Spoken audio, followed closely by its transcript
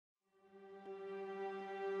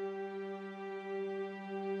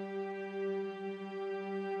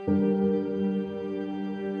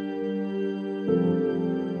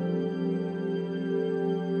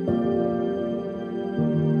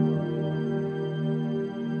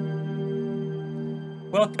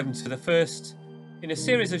Welcome to the first in a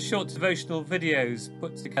series of short devotional videos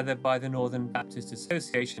put together by the Northern Baptist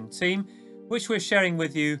Association team, which we're sharing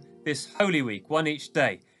with you this Holy Week, one each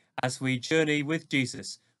day, as we journey with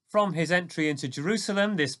Jesus from his entry into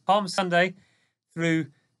Jerusalem this Palm Sunday through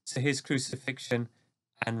to his crucifixion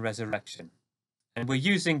and resurrection. And we're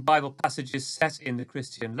using Bible passages set in the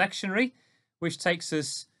Christian lectionary, which takes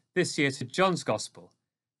us this year to John's Gospel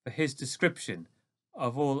for his description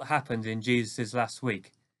of all that happened in Jesus' last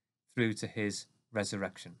week through to his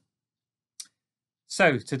resurrection.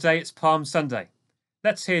 So today it's Palm Sunday.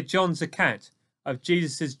 Let's hear John's account of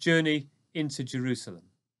Jesus' journey into Jerusalem.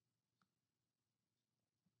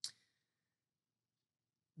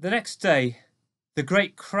 The next day, the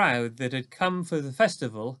great crowd that had come for the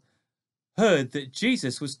festival heard that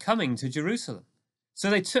Jesus was coming to Jerusalem. So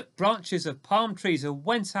they took branches of palm trees and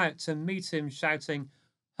went out to meet him, shouting,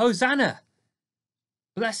 "Hosanna!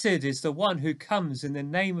 Blessed is the one who comes in the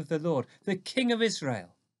name of the Lord, the King of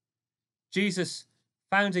Israel." Jesus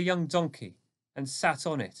found a young donkey and sat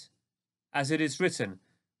on it, as it is written,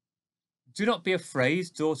 "Do not be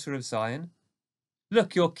afraid, daughter of Zion.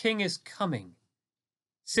 Look, your king is coming,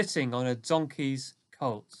 sitting on a donkey's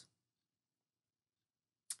colt."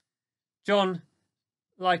 John,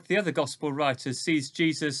 like the other gospel writers, sees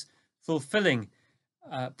Jesus fulfilling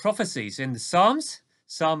prophecies in the Psalms,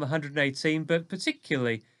 Psalm 118, but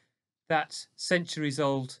particularly that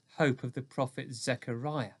centuries-old hope of the prophet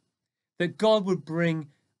Zechariah, that God would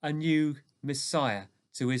bring a new Messiah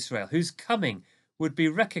to Israel, whose coming would be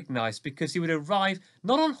recognized because he would arrive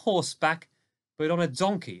not on horseback, but on a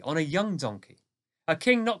donkey, on a young donkey. A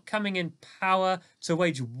king not coming in power to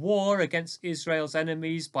wage war against Israel's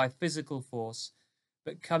enemies by physical force,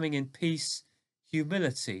 but coming in peace,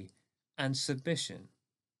 humility, and submission.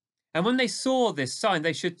 And when they saw this sign,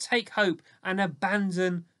 they should take hope and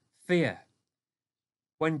abandon fear.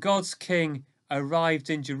 When God's king arrived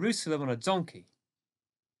in Jerusalem on a donkey,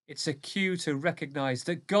 it's a cue to recognize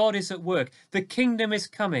that God is at work. The kingdom is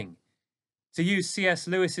coming. To use C.S.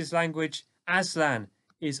 Lewis's language, Aslan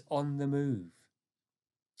is on the move.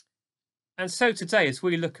 And so today, as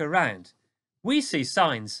we look around, we see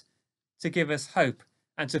signs to give us hope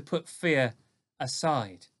and to put fear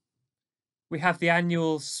aside. We have the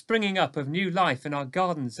annual springing up of new life in our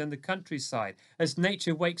gardens and the countryside as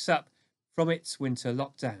nature wakes up from its winter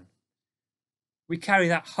lockdown. We carry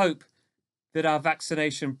that hope that our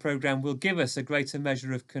vaccination programme will give us a greater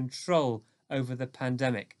measure of control over the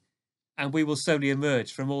pandemic, and we will slowly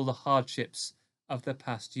emerge from all the hardships of the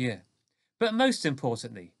past year. But most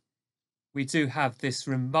importantly, we do have this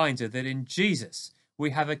reminder that in Jesus we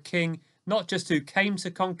have a king not just who came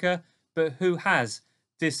to conquer, but who has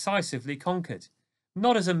decisively conquered,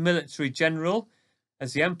 not as a military general,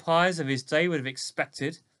 as the empires of his day would have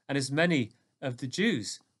expected, and as many of the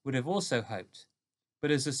Jews would have also hoped,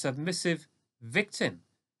 but as a submissive victim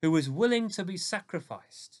who was willing to be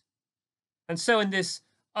sacrificed. And so in this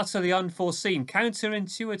utterly unforeseen,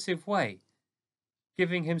 counterintuitive way,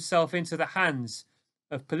 giving himself into the hands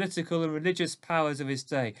of political and religious powers of his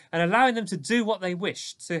day and allowing them to do what they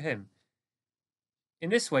wished to him.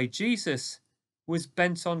 In this way, Jesus was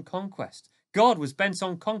bent on conquest. God was bent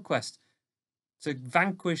on conquest to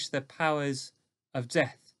vanquish the powers of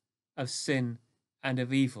death, of sin, and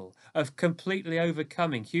of evil, of completely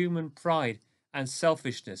overcoming human pride and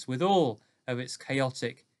selfishness with all of its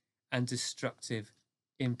chaotic and destructive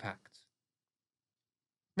impact.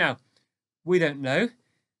 Now, we don't know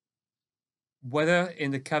whether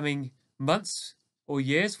in the coming months or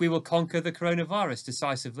years we will conquer the coronavirus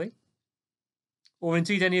decisively, or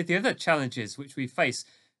indeed any of the other challenges which we face,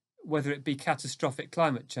 whether it be catastrophic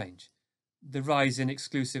climate change, the rise in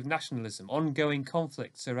exclusive nationalism, ongoing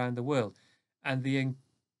conflicts around the world, and the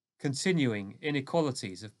continuing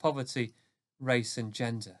inequalities of poverty, race, and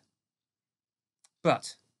gender.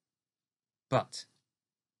 But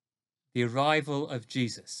the arrival of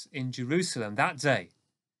Jesus in Jerusalem that day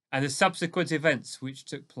and the subsequent events which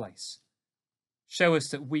took place show us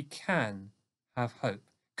that we can have hope.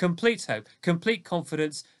 Complete hope, complete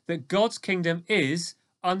confidence that God's kingdom is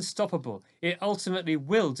unstoppable. It ultimately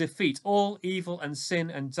will defeat all evil and sin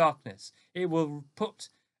and darkness. It will put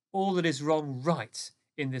all that is wrong right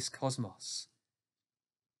in this cosmos.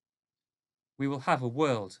 We will have a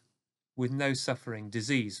world with no suffering,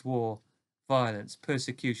 disease, war, violence,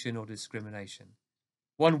 persecution, or discrimination.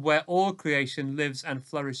 One where all creation lives and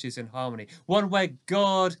flourishes in harmony. One where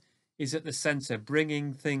God is at the centre,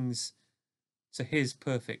 bringing things to his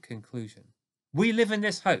perfect conclusion. We live in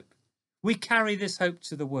this hope. We carry this hope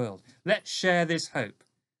to the world. Let's share this hope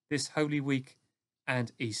this Holy Week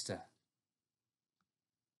and Easter.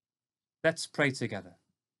 Let's pray together.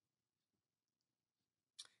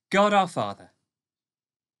 God our Father,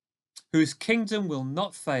 whose kingdom will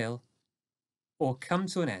not fail or come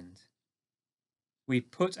to an end, we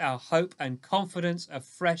put our hope and confidence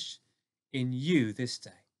afresh in you this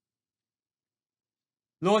day.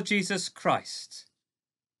 Lord Jesus Christ,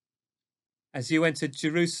 as you entered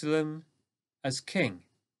Jerusalem as King,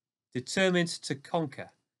 determined to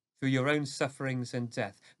conquer through your own sufferings and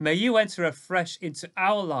death, may you enter afresh into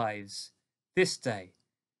our lives this day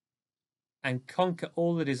and conquer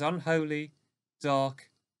all that is unholy, dark,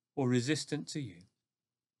 or resistant to you.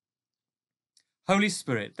 Holy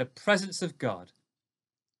Spirit, the presence of God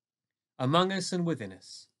among us and within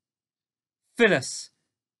us, fill us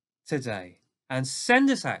today and send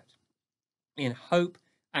us out in hope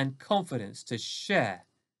and confidence to share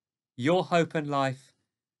your hope and life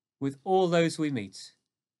with all those we meet,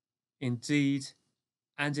 in deed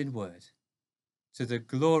and in word, to the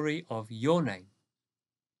glory of your name.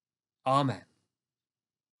 Amen.